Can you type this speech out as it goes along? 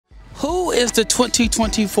Who is the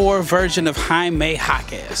 2024 version of Jaime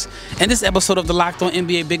Jaquez? In this episode of the Locked On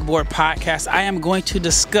NBA Big Board podcast, I am going to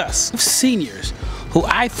discuss seniors who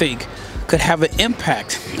I think could have an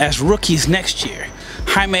impact as rookies next year.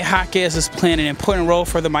 Jaime Jaquez is playing an important role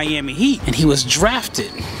for the Miami Heat, and he was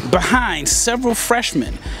drafted behind several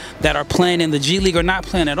freshmen that are playing in the G League or not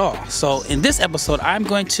playing at all. So in this episode, I'm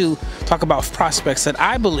going to talk about prospects that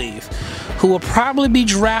I believe who will probably be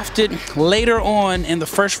drafted later on in the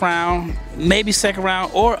first round, maybe second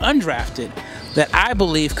round, or undrafted, that I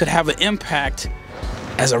believe could have an impact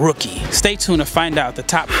as a rookie. Stay tuned to find out the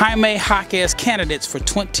top Jaime Jaquez candidates for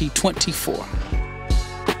 2024.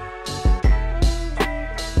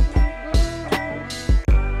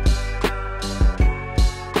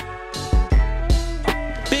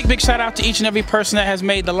 Big shout out to each and every person that has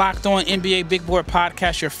made the Locked On NBA Big Board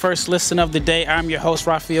podcast your first listen of the day. I'm your host,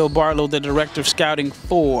 Rafael Barlowe, the Director of Scouting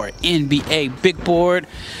for NBA Big Board.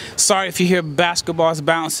 Sorry if you hear basketballs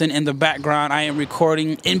bouncing in the background. I am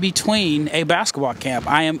recording in between a basketball camp.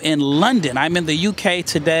 I am in London. I'm in the UK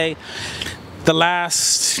today. The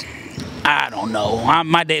last, I don't know,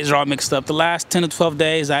 my days are all mixed up. The last 10 to 12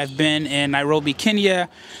 days I've been in Nairobi, Kenya.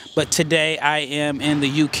 But today I am in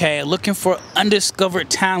the UK looking for undiscovered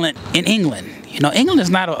talent in England. You know, England is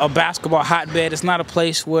not a basketball hotbed. It's not a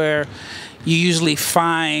place where you usually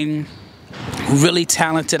find really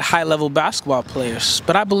talented high-level basketball players.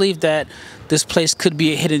 But I believe that this place could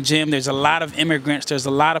be a hidden gem. There's a lot of immigrants. There's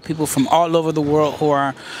a lot of people from all over the world who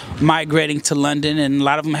are migrating to London, and a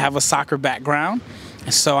lot of them have a soccer background.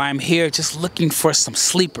 And so I'm here just looking for some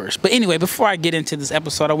sleepers. But anyway, before I get into this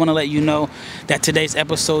episode, I want to let you know that today's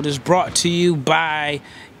episode is brought to you by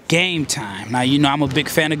Gametime. Now, you know I'm a big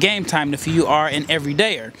fan of Gametime if you are an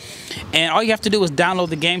everydayer. And all you have to do is download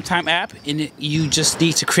the Gametime app, and you just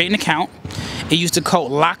need to create an account and use the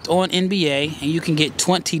code LOCKEDONNBA, and you can get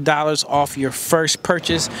 $20 off your first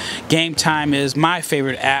purchase. Gametime is my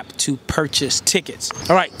favorite app to purchase tickets.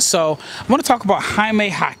 All right, so I want to talk about Jaime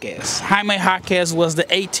Jaquez. Jaime Jaquez was the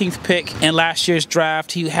 18th pick in last year's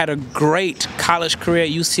draft. He had a great college career at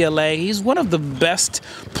UCLA. He's one of the best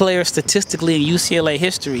players statistically in UCLA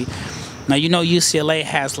history. Now, you know UCLA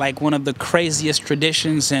has like one of the craziest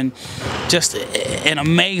traditions and just an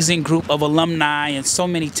amazing group of alumni, and so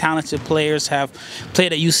many talented players have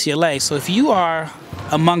played at UCLA. So if you are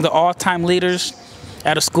among the all-time leaders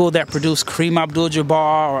at a school that produced Kareem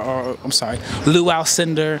Abdul-Jabbar or I'm sorry, Lou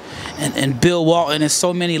Alcindor and Bill Walton and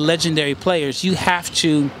so many legendary players, you have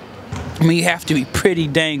to be pretty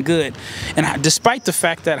dang good. And despite the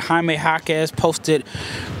fact that Jaime Jaquez posted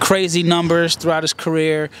crazy numbers throughout his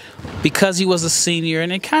career, because he was a senior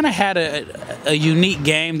and it kind of had a unique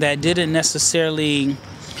game that didn't necessarily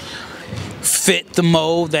fit the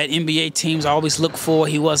mold that NBA teams always look for.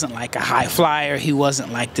 He wasn't like a high flyer. He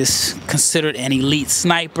wasn't like this considered an elite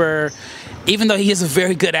sniper. Even though he is a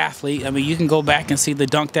very good athlete, I mean, you can go back and see the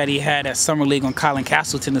dunk that he had at Summer League on Colin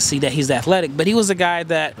Castleton to see that he's athletic. But he was a guy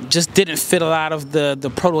that just didn't fit a lot of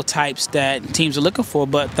the prototypes that teams are looking for.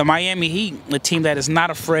 But the Miami Heat, a team that is not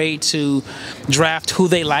afraid to draft who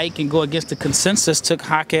they like and go against the consensus, took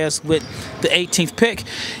Jaquez with the 18th pick.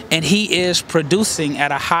 And he is producing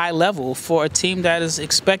at a high level for a team that is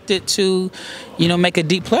expected to, you know, make a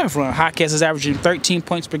deep playoff run. Jaquez is averaging 13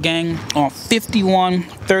 points per game on 51,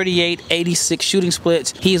 38, 86 shooting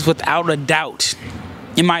splits. He is without a doubt,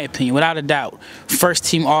 in my opinion, without a doubt, first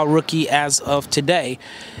team all-rookie as of today.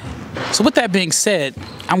 So with that being said,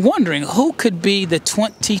 I'm wondering who could be the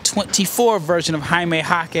 2024 version of Jaime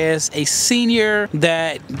Jaquez, a senior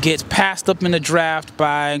that gets passed up in the draft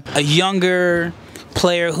by a younger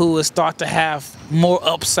player who is thought to have more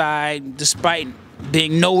upside despite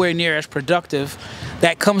being nowhere near as productive,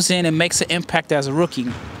 that comes in and makes an impact as a rookie.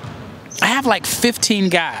 I have like 15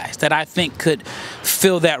 guys that I think could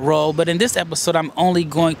fill that role, but in this episode, I'm only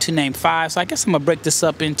going to name 5. So I guess I'm going to break this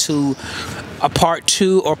up into a part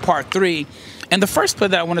 2 or part 3. And the first player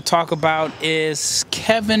that I want to talk about is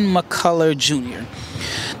Kevin McCullar Jr.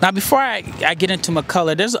 Now, before I get into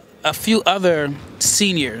McCullar, there's a few other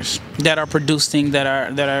seniors that are producing that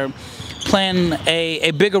are playing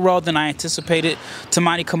a bigger role than I anticipated.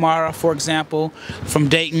 Tamani Kamara, for example, from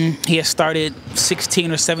Dayton. He has started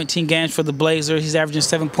 16 or 17 games for the Blazers. He's averaging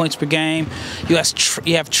 7 points per game. You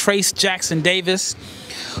have Trace Jackson Davis,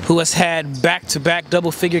 who has had back-to-back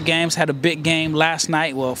double-figure games, had a big game last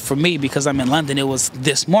night. Well, for me, because I'm in London, it was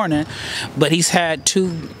this morning. But he's had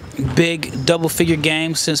 2 big double-figure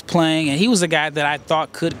games since playing, and he was a guy that I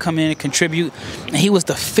thought could come in and contribute. And he was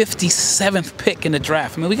the 57th pick in the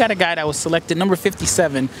draft. I mean, we got a guy that was selected number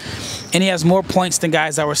 57, and he has more points than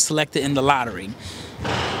guys that were selected in the lottery.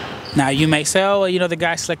 Now you may say, oh, well, the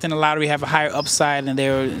guys selecting the lottery have a higher upside, and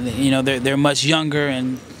they're much younger,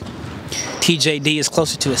 and TJD is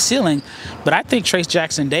closer to a ceiling. But I think Trayce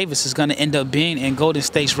Jackson-Davis is going to end up being in Golden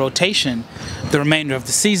State's rotation the remainder of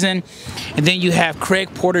the season. And then you have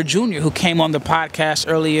Craig Porter Jr., who came on the podcast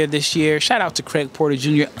earlier this year. Shout out to Craig Porter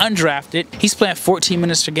Jr., undrafted. He's playing 14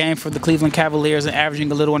 minutes per game for the Cleveland Cavaliers and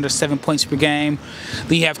averaging a little under 7 points per game.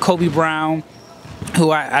 Then you have Kobe Brown,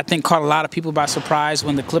 who I think caught a lot of people by surprise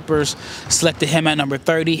when the Clippers selected him at number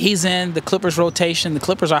 30. He's in the Clippers rotation. The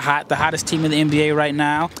Clippers are hot, the hottest team in the NBA right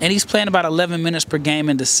now. And he's playing about 11 minutes per game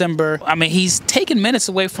in December. I mean, he's taking minutes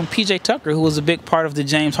away from PJ Tucker, who was a big part of the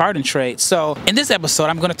James Harden trade. So in this episode,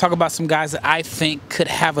 I'm going to talk about some guys that I think could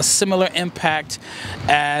have a similar impact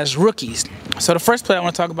as rookies. So the first player I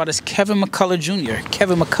want to talk about is Kevin McCullar Jr.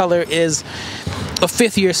 Kevin McCullar is a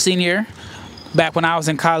fifth-year senior. Back when I was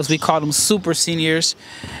in college, we called them super seniors.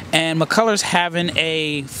 And McCullar's having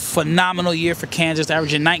a phenomenal year for Kansas,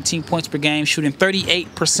 averaging 19 points per game, shooting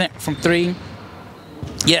 38% from three.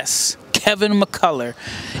 Yes, Kevin McCullar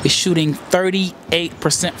is shooting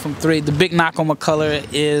 38% from three. The big knock on McCullar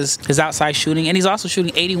is his outside shooting, and he's also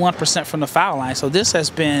shooting 81% from the foul line. So this has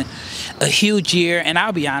been a huge year, and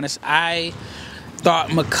I'll be honest, I thought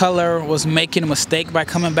McCullar was making a mistake by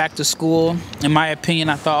coming back to school. In my opinion,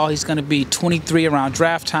 I thought, he's going to be 23 around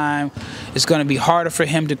draft time. It's going to be harder for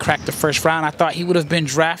him to crack the first round. I thought he would have been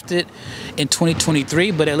drafted in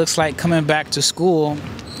 2023, but it looks like coming back to school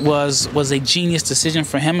was a genius decision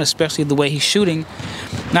for him, especially the way he's shooting.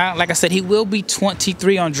 Now, like I said, he will be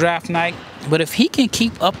 23 on draft night, but if he can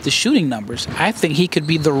keep up the shooting numbers, I think he could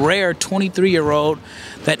be the rare 23-year-old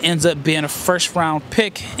that ends up being a first-round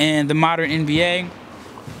pick in the modern NBA.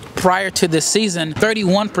 Prior to this season,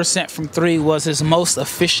 31% from three was his most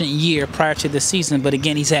efficient year prior to this season. But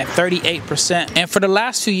again, he's at 38%. And for the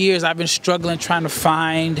last 2 years, I've been struggling trying to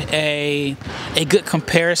find a good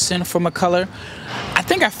comparison for McCullar. I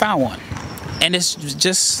think I found one. And it's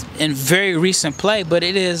just in very recent play, but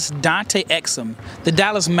it is Dante Exum, the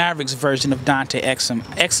Dallas Mavericks version of Dante Exum.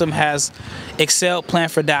 Exum has excelled playing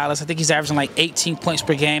for Dallas. I think he's averaging like 18 points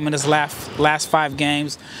per game in his last 5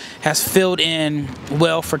 games. Has filled in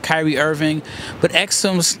well for Kyrie Irving. But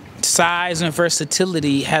Exum's size and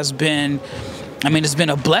versatility has been, it's been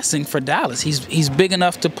a blessing for Dallas. He's big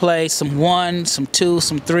enough to play some 1, some 2,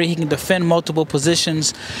 some 3. He can defend multiple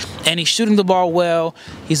positions, and he's shooting the ball well.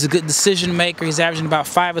 He's a good decision maker. He's averaging about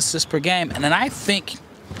 5 assists per game. And then I think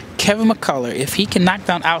Kevin McCullar, if he can knock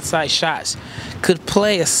down outside shots, could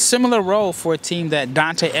play a similar role for a team that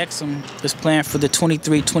Dante Exum is playing for, the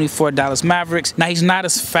 23-24 Dallas Mavericks. Now, he's not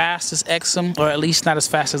as fast as Exum, or at least not as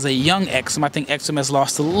fast as a young Exum. I think Exum has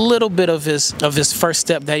lost a little bit of his first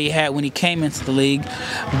step that he had when he came into the league.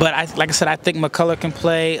 But like I said, I think McCullar can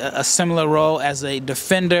play a similar role as a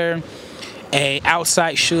defender, a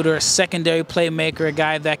outside shooter, a secondary playmaker, a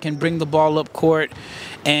guy that can bring the ball up court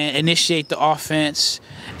and initiate the offense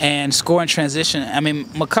and score in transition.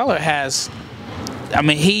 McCullar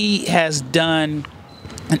he has done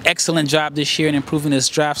an excellent job this year in improving his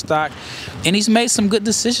draft stock, and he's made some good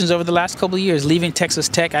decisions over the last couple of years. Leaving Texas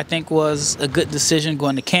Tech, I think, was a good decision.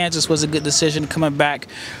 Going to Kansas was a good decision. Coming back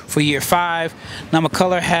for year 5. Now,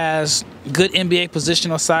 McCullar has good NBA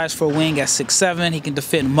positional size for a wing at 6'7". He can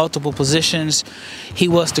defend multiple positions. He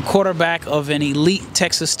was the quarterback of an elite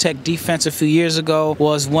Texas Tech defense a few years ago,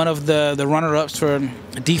 was one of the runner-ups for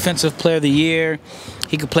Defensive Player of the Year.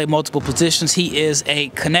 He can play multiple positions. He is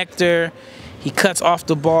a connector. He cuts off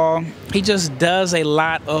the ball. He just does a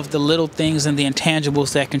lot of the little things and the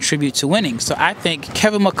intangibles that contribute to winning. So I think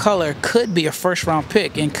Kevin McCullar could be a first-round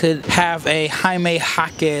pick and could have a Jaime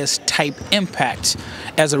Jaquez type impact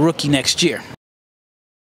as a rookie next year.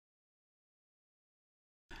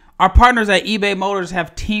 Our partners at eBay Motors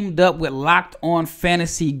have teamed up with Locked On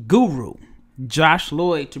Fantasy Guru Josh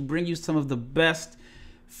Lloyd to bring you some of the best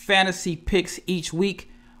fantasy picks each week,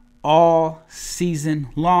 all season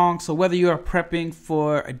long. So whether you are prepping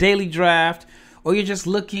for a daily draft or you're just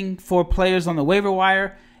looking for players on the waiver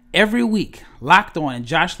wire, every week Locked On and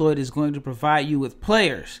Josh Lloyd is going to provide you with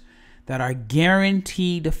players that are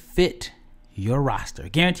guaranteed to fit your roster.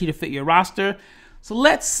 Guaranteed to fit your roster. So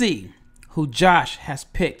let's see who Josh has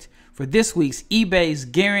picked for this week's eBay's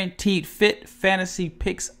Guaranteed Fit Fantasy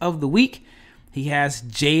Picks of the Week. He has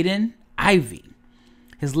Jaedon Ivey.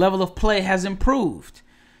 His level of play has improved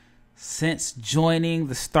since joining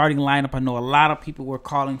the starting lineup. I know a lot of people were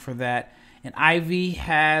calling for that. And Ivy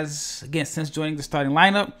has, again, since joining the starting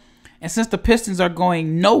lineup, and since the Pistons are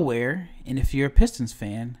going nowhere, and if you're a Pistons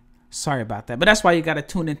fan, sorry about that. But that's why you got to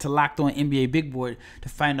tune into Locked On NBA Big Board to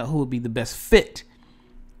find out who would be the best fit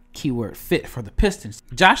keyword fit for the Pistons.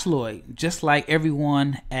 Josh Lloyd, just like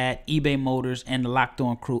everyone at eBay Motors and the Locked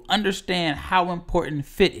On crew, understand how important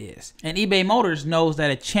fit is. And eBay Motors knows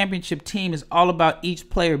that a championship team is all about each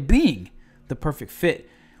player being the perfect fit,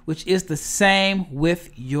 which is the same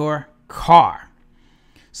with your car.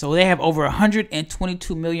 So they have over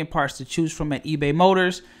 122 million parts to choose from at eBay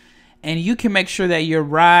Motors, and you can make sure that your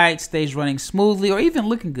ride stays running smoothly or even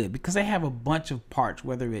looking good because they have a bunch of parts,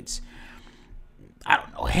 whether it's, I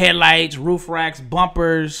don't know, headlights, roof racks,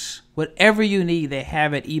 bumpers, whatever you need, they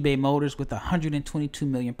have at eBay Motors with 122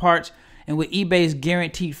 million parts. And with eBay's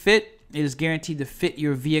guaranteed fit, it is guaranteed to fit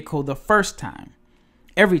your vehicle the first time,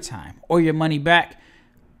 every time, or your money back.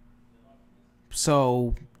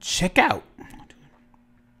 So check out.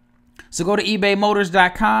 So go to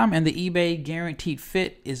ebaymotors.com, and the eBay guaranteed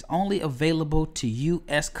fit is only available to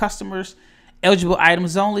U.S. customers. Eligible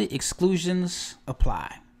items only. Exclusions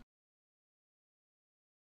apply.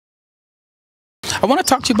 I want to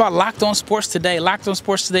talk to you about Locked On Sports Today. Locked On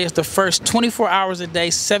Sports Today is the first 24 hours a day,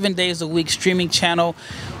 7 days a week streaming channel.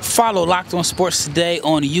 Follow Locked On Sports Today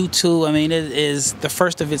on YouTube. I mean, it is the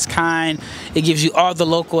first of its kind. It gives you all the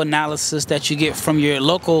local analysis that you get from your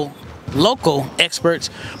local experts,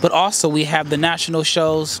 but also we have the national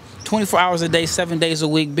shows 24 hours a day, 7 days a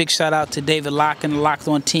week. Big shout out to David Locke and the Locked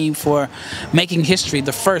On team for making history.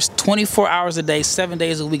 The first 24 hours a day, 7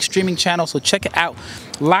 days a week streaming channel. So check it out.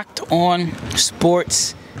 Locked On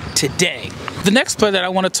Sports Today. The next player that I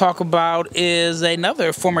want to talk about is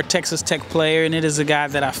another former Texas Tech player, and it is a guy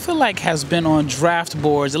that I feel like has been on draft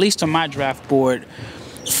boards, at least on my draft board,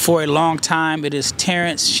 for a long time. It is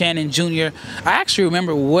Terrence Shannon Jr. I actually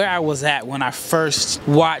remember where I was at when I first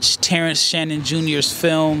watched Terrence Shannon Jr.'s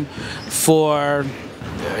film for,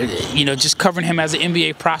 just covering him as an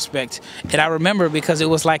NBA prospect. And I remember because it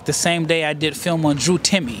was like the same day I did film on Drew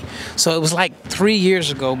Timme. So it was like 3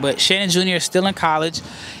 years ago, but Shannon Jr. is still in college.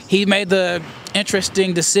 He made the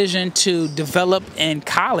interesting decision to develop in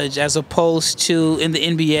college as opposed to in the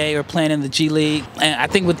NBA or playing in the G League. And I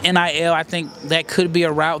think with NIL, I think that could be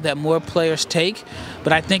a route that more players take.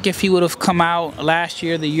 But I think if he would have come out last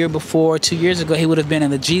year, the year before, 2 years ago, he would have been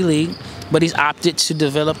in the G League. But he's opted to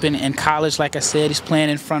develop in college. Like I said, he's playing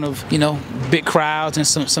in front of, big crowds and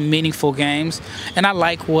some meaningful games. And I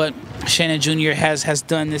like what Shannon Jr. has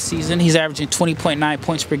done this season. He's averaging 20.9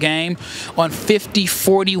 points per game on 50,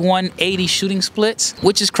 41, 80 shooting splits,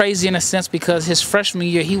 which is crazy in a sense because his freshman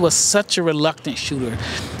year, he was such a reluctant shooter.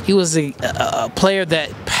 He was a player that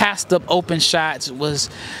passed up open shots,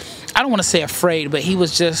 I don't want to say afraid, but he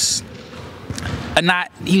was just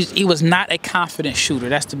he was not a confident shooter.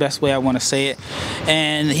 That's the best way I want to say it.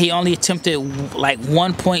 And he only attempted like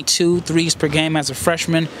 1.2 threes per game as a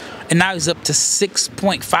freshman, and now he's up to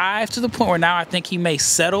 6.5 to the point where now I think he may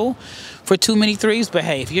settle for too many threes. But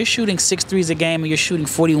hey, if you're shooting 6 threes a game and you're shooting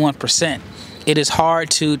 41%, it is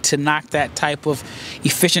hard to knock that type of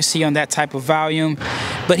efficiency on that type of volume.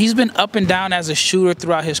 But he's been up and down as a shooter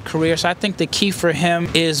throughout his career. So I think the key for him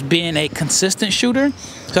is being a consistent shooter.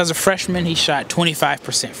 So as a freshman, he shot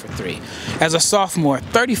 25% for three. As a sophomore,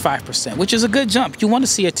 35%, which is a good jump. You want to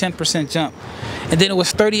see a 10% jump. And then it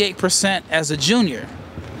was 38% as a junior.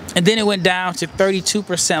 And then it went down to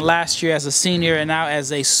 32% last year as a senior. And now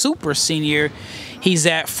as a super senior, he's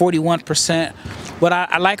at 41%. What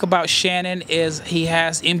I like about Shannon is he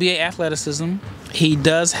has NBA athleticism. He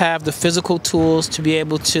does have the physical tools to be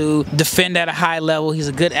able to defend at a high level. He's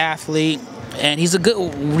a good athlete, and he's a good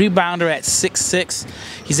rebounder at 6'6".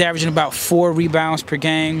 He's averaging about 4 rebounds per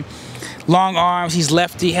game. Long arms. He's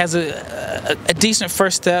lefty. Has a decent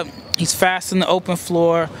first step. He's fast in the open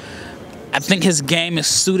floor. I think his game is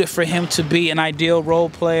suited for him to be an ideal role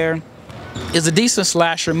player. Is a decent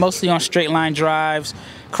slasher, mostly on straight line drives,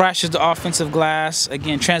 crashes the offensive glass,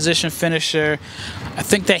 again, transition finisher. I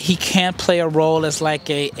think that he can play a role as like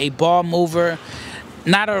a ball mover,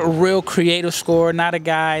 not a real creative scorer, not a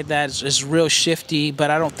guy that is real shifty, but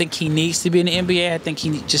I don't think he needs to be in the NBA. I think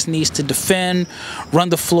he just needs to defend, run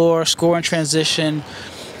the floor, score in transition,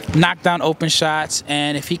 knock down open shots,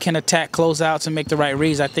 and if he can attack closeouts and make the right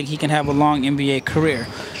reads, I think he can have a long NBA career.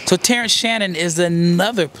 So Terrence Shannon is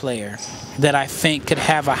another player that I think could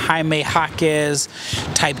have a Jaime Jaquez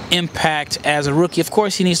type impact as a rookie. Of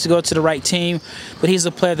course, he needs to go to the right team, but he's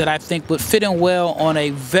a player that I think would fit in well on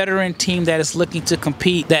a veteran team that is looking to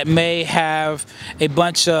compete, that may have a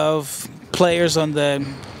bunch of players on the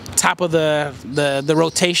top of the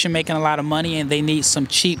rotation making a lot of money, and they need some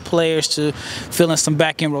cheap players to fill in some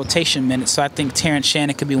back-end rotation minutes. So I think Terrence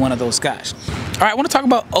Shannon could be one of those guys. All right, I want to talk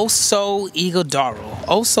about Ighodaro.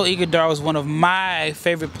 Also, Ighodaro is one of my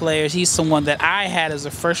favorite players. He's someone that I had as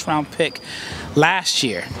a first-round pick last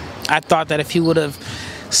year. I thought that if he would have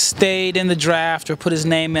stayed in the draft or put his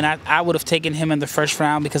name in, I would have taken him in the first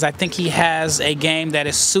round, because I think he has a game that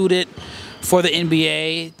is suited for the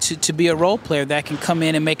NBA to be a role player that can come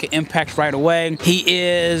in and make an impact right away. He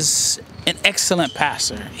is an excellent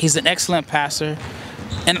passer. He's an excellent passer.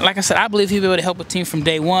 And like I said, I believe he'll be able to help a team from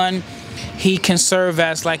day one. He can serve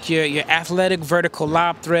as like your athletic vertical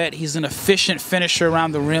lob threat. He's an efficient finisher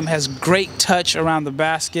around the rim, has great touch around the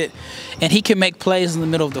basket, and he can make plays in the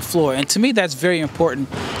middle of the floor. And to me, that's very important,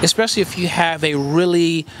 especially if you have a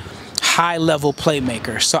really high-level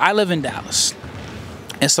playmaker. So I live in Dallas,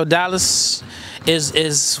 and so Dallas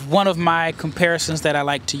is one of my comparisons that I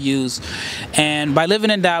like to use. And by living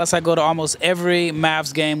in Dallas, I go to almost every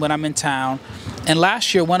Mavs game when I'm in town. And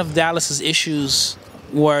last year, one of Dallas's issues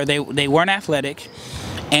were they weren't athletic,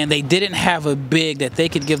 and they didn't have a big that they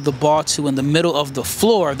could give the ball to in the middle of the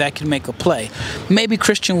floor that could make a play. Maybe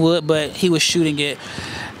Christian would, but he was shooting it.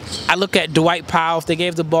 I look at Dwight Powell. If they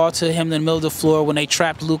gave the ball to him in the middle of the floor when they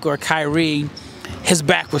trapped Luka or Kyrie, his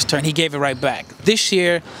back was turned. He gave it right back. This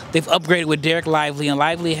year, they've upgraded with Derek Lively, and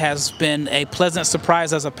Lively has been a pleasant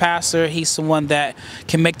surprise as a passer. He's someone that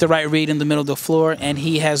can make the right read in the middle of the floor, and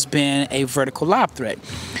he has been a vertical lob threat.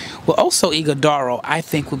 Well, also Ighodaro, I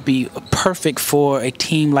think, would be perfect for a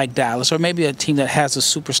team like Dallas, or maybe a team that has a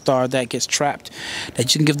superstar that gets trapped,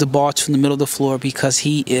 that you can give the ball to in the middle of the floor, because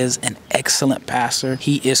he is an excellent passer.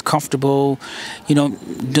 He is comfortable,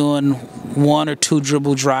 doing one or two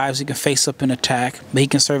dribble drives. He can face up and attack, but he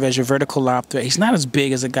can serve as your vertical lob threat. He's not as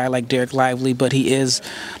big as a guy like Derek Lively, but he is,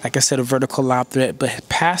 like I said, a vertical lob threat. But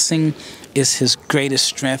passing is his greatest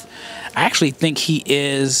strength. I actually think he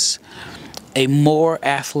is a more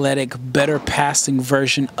athletic, better passing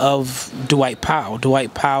version of Dwight Powell.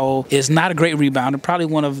 Dwight Powell is not a great rebounder, probably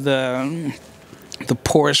one of the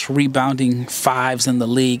poorest rebounding fives in the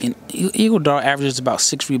league, and Ighodaro averages about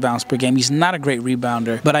 6 rebounds per game. He's not a great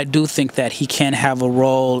rebounder, but I do think that he can have a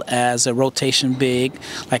role as a rotation big,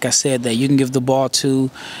 like I said, that you can give the ball to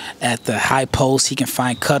at the high post. He can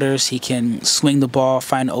find cutters, he can swing the ball,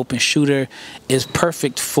 find an open shooter. Is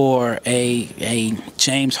perfect for a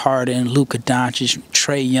James Harden, Luka Doncic,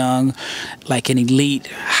 Trae Young, like an elite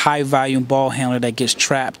high volume ball handler that gets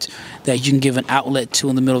trapped, that you can give an outlet to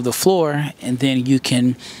in the middle of the floor, and then you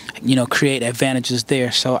can, create advantages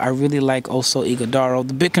there. So I really like also Ighodaro.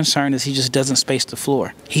 The big concern is he just doesn't space the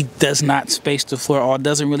floor. He does not space the floor, or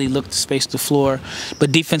doesn't really look to space the floor.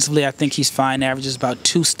 But defensively, I think he's fine. Averages about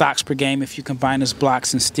 2 stocks per game if you combine his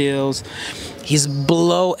blocks and steals. He's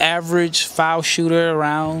below average foul shooter,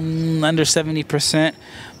 around under 70%.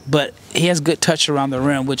 But he has good touch around the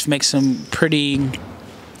rim, which makes him pretty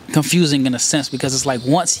confusing in a sense, because it's like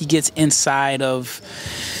once he gets inside of,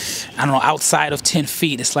 outside of 10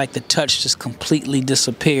 feet, it's like the touch just completely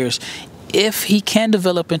disappears. If he can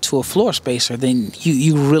develop into a floor spacer, then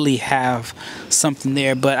you really have something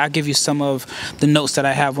there. But I'll give you some of the notes that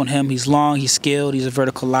I have on him. He's long, he's skilled, he's a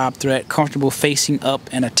vertical lob threat, comfortable facing up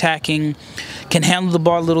and attacking, can handle the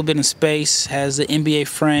ball a little bit in space, has the NBA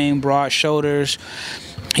frame, broad shoulders.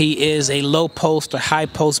 He is a low post or high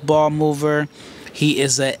post ball mover. He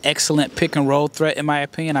is an excellent pick and roll threat, in my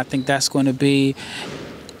opinion. I think that's going to be,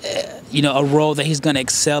 a role that he's going to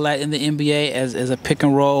excel at in the NBA as a pick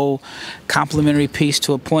and roll complementary piece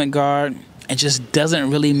to a point guard, and just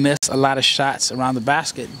doesn't really miss a lot of shots around the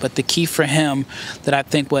basket. But the key for him that I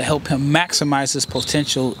think will help him maximize his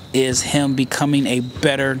potential is him becoming a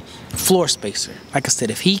better floor spacer. Like I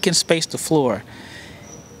said, if he can space the floor,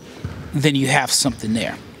 then you have something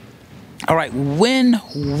there. All right, when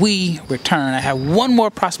we return, I have one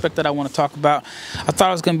more prospect that I want to talk about. I thought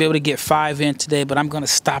I was going to be able to get 5 in today, but I'm going to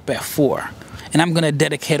stop at 4. And I'm going to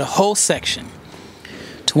dedicate a whole section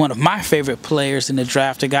to one of my favorite players in the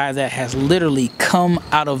draft, a guy that has literally come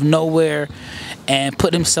out of nowhere and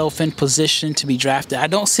put himself in position to be drafted. I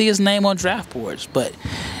don't see his name on draft boards, but,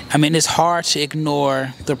 it's hard to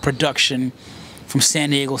ignore the production from San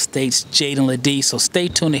Diego State's Jaedon LeDee. So stay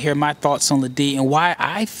tuned to hear my thoughts on LeDee and why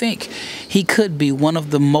I think he could be one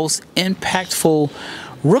of the most impactful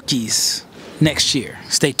rookies next year.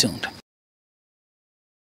 Stay tuned. All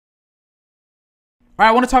right,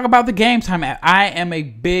 I want to talk about the Gametime app. I am a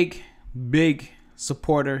big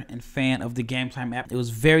supporter and fan of the Gametime app. It was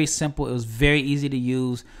very simple. It was very easy to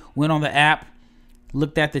use. Went on the app,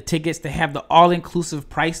 looked at the tickets. They have the all-inclusive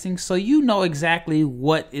pricing, so you know exactly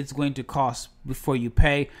what it's going to cost before you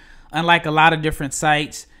pay. Unlike a lot of different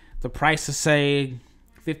sites, the price is, say,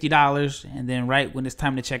 $50, and then right when it's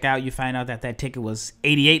time to check out, you find out that that ticket was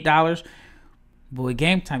 $88. But with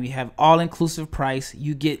Gametime, you have all-inclusive price.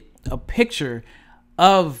 You get a picture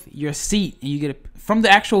of your seat, and you get it from the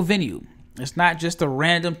actual venue. It's not just a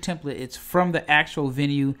random template. It's from the actual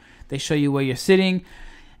venue. They show you where you're sitting.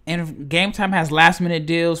 And Gametime has last-minute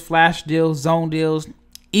deals, flash deals, zone deals.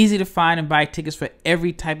 Easy to find and buy tickets for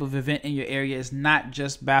every type of event in your area. It's not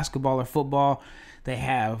just basketball or football. They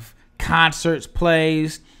have concerts,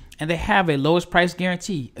 plays, and they have a lowest price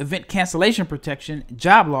guarantee, event cancellation protection,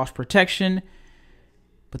 job loss protection.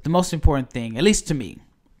 But the most important thing, at least to me,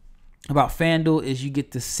 about FanDuel is you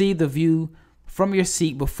get to see the view from your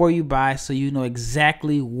seat before you buy, so you know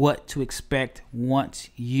exactly what to expect once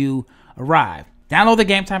you arrive. Download the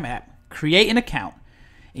Gametime app, create an account,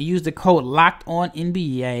 and use the code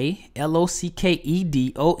LOCKEDONNBA, LOCKEDONNBA.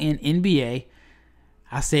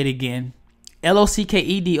 I'll say it again,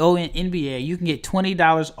 LOCKEDONNBA. You can get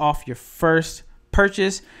 $20 off your first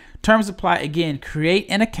purchase. Terms apply. Again, create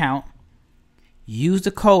an account, use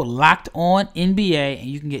the code LOCKEDONNBA, and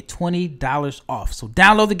you can get $20 off. So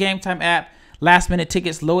download the Gametime app. Last minute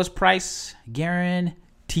tickets, lowest price,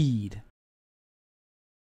 guaranteed.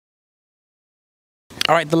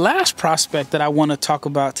 All right, the last prospect that I want to talk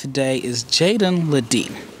about today is Jaedon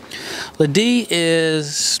LeDee. LeDee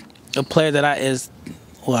is a player that I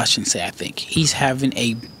shouldn't say I think. He's having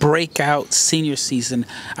a breakout senior season.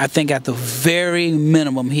 I think at the very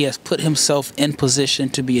minimum, he has put himself in position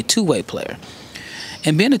to be a two-way player.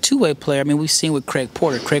 And being a two-way player, I mean, we've seen with Craig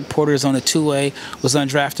Porter. Craig Porter is on a two-way, was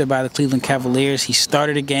undrafted by the Cleveland Cavaliers. He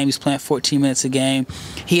started a game. He's playing 14 minutes a game.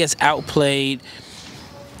 He has outplayed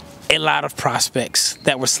a lot of prospects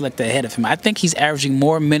that were selected ahead of him. I think he's averaging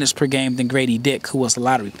more minutes per game than Grady Dick, who was a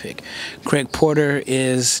lottery pick. Craig Porter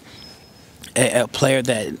is a player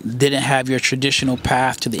that didn't have your traditional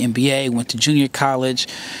path to the NBA, went to junior college,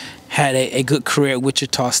 had a good career at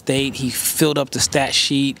Wichita State. He filled up the stat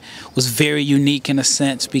sheet, was very unique in a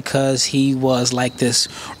sense because he was like this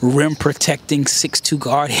rim-protecting 6'2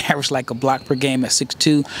 guard. He averaged like a block per game at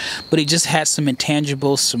 6'2", but he just had some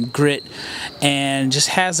intangibles, some grit, and just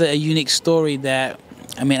has a unique story that,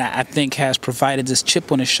 I mean, I think has provided this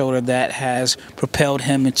chip on his shoulder that has propelled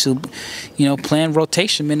him into, playing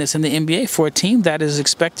rotation minutes in the NBA for a team that is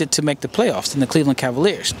expected to make the playoffs in the Cleveland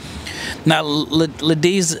Cavaliers. Now,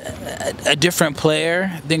 LeDee's a different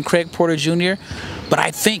player than Craig Porter Jr., but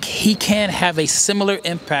I think he can have a similar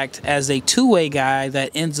impact as a two-way guy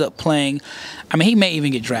that ends up playing. I mean, he may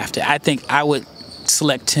even get drafted. I think I would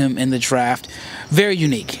select him in the draft. Very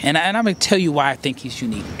unique, and I'm going to tell you why I think he's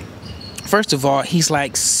unique. First of all, he's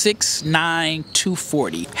like 6'9",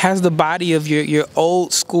 240. Has the body of your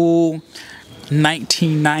old school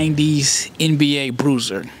 1990s NBA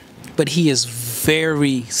bruiser. But he is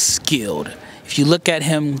very skilled. If you look at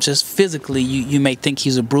him just physically, you may think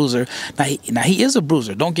he's a bruiser. Now he is a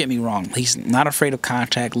bruiser, don't get me wrong. He's not afraid of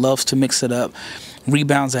contact, loves to mix it up,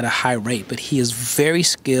 rebounds at a high rate, but he is very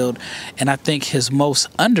skilled, and I think his most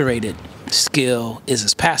underrated skill is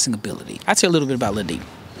his passing ability. I'll tell you a little bit about LeDee.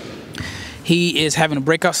 He is having a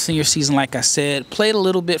breakout senior season, like I said. Played a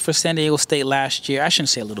little bit for San Diego State last year. I shouldn't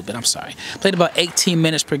say a little bit, I'm sorry. Played about 18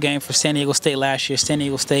 minutes per game for San Diego State last year. San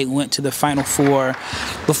Diego State went to the Final Four.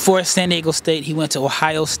 Before San Diego State, he went to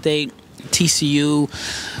Ohio State, TCU,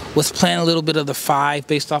 was playing a little bit of the 5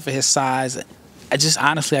 based off of his size. I just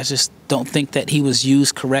don't think that he was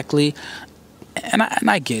used correctly. And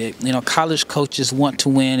I get it. College coaches want to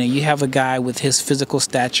win, and you have a guy with his physical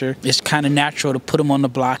stature. It's kind of natural to put him on the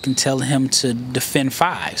block and tell him to defend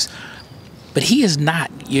 5s. But he is not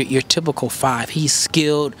your typical 5. He's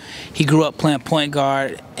skilled. He grew up playing point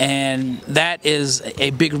guard, and that is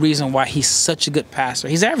a big reason why he's such a good passer.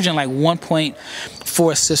 He's averaging like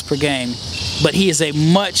 1.4 assists per game, but he is a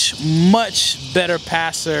much, much better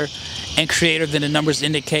passer and creator than the numbers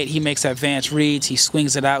indicate. He makes advanced reads. He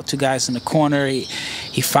swings it out to guys in the corner.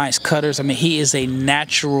 He finds cutters. I mean, he is a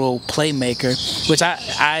natural playmaker, which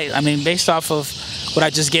I mean, based off of what I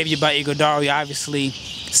just gave you about Ighodaro, you obviously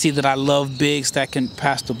see that I love bigs that can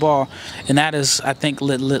pass the ball, and that is, I think,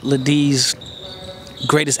 LeDee's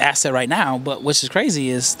greatest asset right now. But which is crazy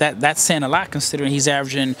is that's saying a lot, considering he's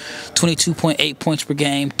averaging 22.8 points per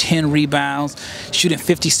game, 10 rebounds, shooting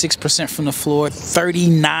 56% from the floor,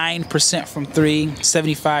 39% from 3,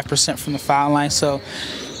 75% from the foul line. So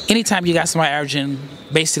anytime you got somebody averaging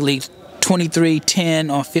basically 23, 10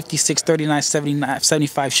 on 56, 39, 79,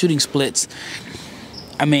 75 shooting splits,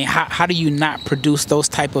 I mean, how do you not produce those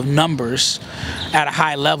type of numbers at a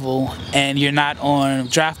high level and you're not on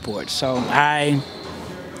draft boards? So I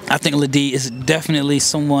think LeDee is definitely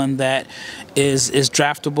someone that is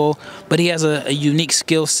draftable, but he has a unique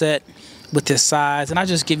skill set. with his size. And I'll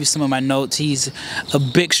just give you some of my notes. He's a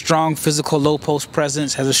big, strong, physical low post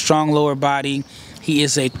presence, has a strong lower body. He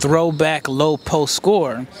is a throwback low post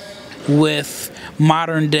scorer with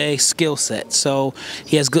modern day skill set. So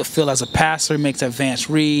he has good feel as a passer, makes advanced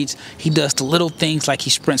reads. He does the little things like he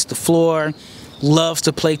sprints the floor, loves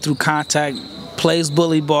to play through contact, plays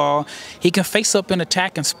bully ball. He can face up and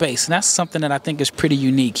attack in space, and that's something that I think is pretty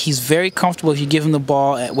unique. He's very comfortable if you give him the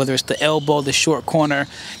ball, at whether it's the elbow, the short corner.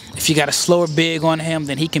 If you got a slower big on him,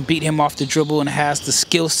 then he can beat him off the dribble and has the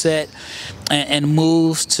skill set and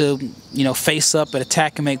moves to, you know, face up and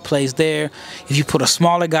attack and make plays there. If you put a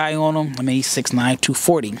smaller guy on him, I mean, he's 6'9",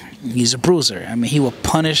 240. He's a bruiser. I mean, he will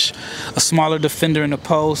punish a smaller defender in the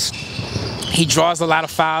post. He draws a lot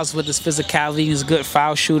of fouls with his physicality. He's a good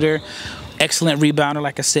foul shooter. Excellent rebounder,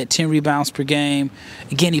 like I said, 10 rebounds per game.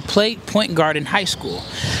 Again, he played point guard in high school.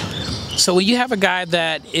 So when you have a guy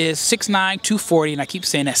that is 6'9", 240, and I keep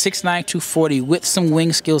saying that, 6'9", 240, with some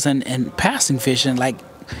wing skills and passing vision, like,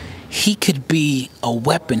 he could be a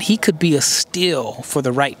weapon. He could be a steal for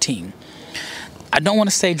the right team. I don't want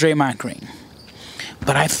to say Draymond Green,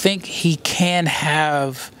 but I think he can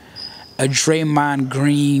have a Draymond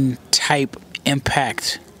Green type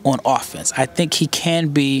impact on offense. I think he can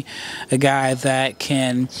be a guy that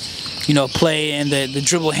can, you know, play in the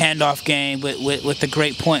dribble handoff game with a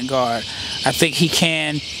great point guard. I think he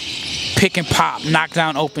can pick and pop, knock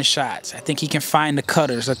down open shots. I think he can find the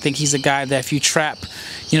cutters. I think he's a guy that if you trap,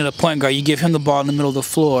 you know, the point guard, you give him the ball in the middle of the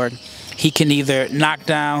floor, he can either knock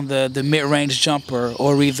down the mid-range jumper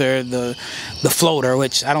or either the floater,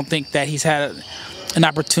 which I don't think that he's had an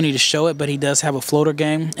opportunity to show it, but he does have a floater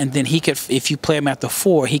game. And then he could, if you play him at the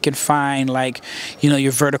 4, he can find, like, you know,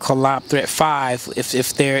 your vertical lob threat 5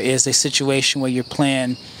 if there is a situation where you're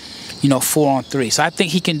playing, you know, 4-on-3. So I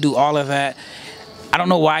think he can do all of that. I don't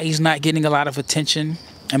know why he's not getting a lot of attention.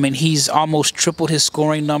 I mean, he's almost tripled his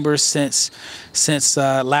scoring numbers since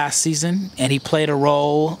last season, and he played a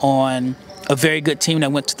role on a very good team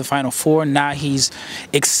that went to the Final Four. Now he's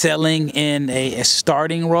excelling in a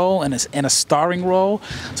starting role and a starring role.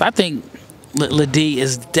 So I think LeDee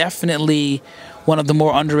is definitely one of the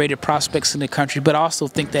more underrated prospects in the country, but I also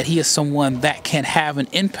think that he is someone that can have an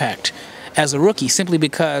impact as a rookie, simply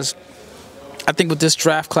because I think with this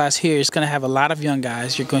draft class here, it's going to have a lot of young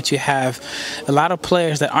guys. You're going to have a lot of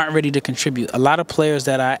players that aren't ready to contribute, a lot of players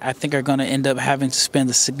that I think are going to end up having to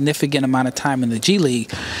spend a significant amount of time in the G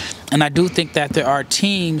League. And I do think that there are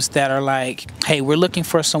teams that are like, hey, we're looking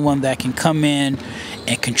for someone that can come in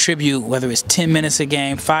and contribute, whether it's 10 minutes a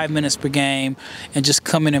game, 5 minutes per game, and just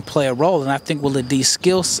come in and play a role. And I think with LeDee's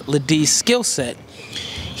skill set,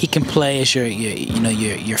 he can play as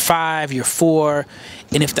your 5, your 4,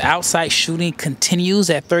 and if the outside shooting continues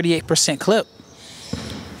at 38% clip,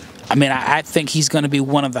 I mean, I think he's going to be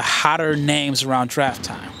one of the hotter names around draft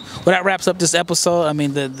time. Well, that wraps up this episode. I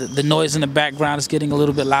mean, the noise in the background is getting a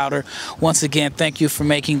little bit louder. Once again, thank you for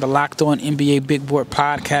making the Locked On NBA Big Board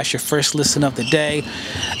podcast your first listen of the day.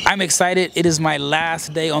 I'm excited. It is my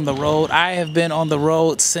last day on the road. I have been on the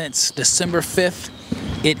road since December 5th.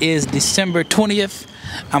 It is December 20th.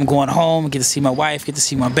 I'm going home, get to see my wife, get to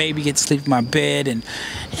see my baby, get to sleep in my bed, and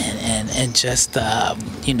just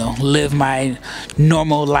you know, live my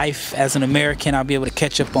normal life as an American. I'll be able to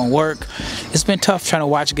catch up on work. It's been tough trying to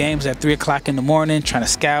watch games at 3 o'clock in the morning, trying to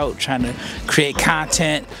scout, trying to create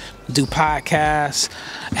content, do podcasts.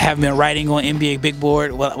 I haven't been writing on NBA Big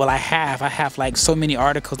Board. Well, I have like so many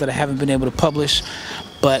articles that I haven't been able to publish.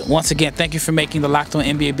 But once again, thank you for making the Locked On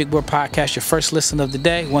NBA Big Board podcast your first listen of the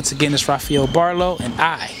day. Once again, it's Rafael Barlowe, and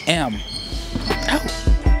I am out.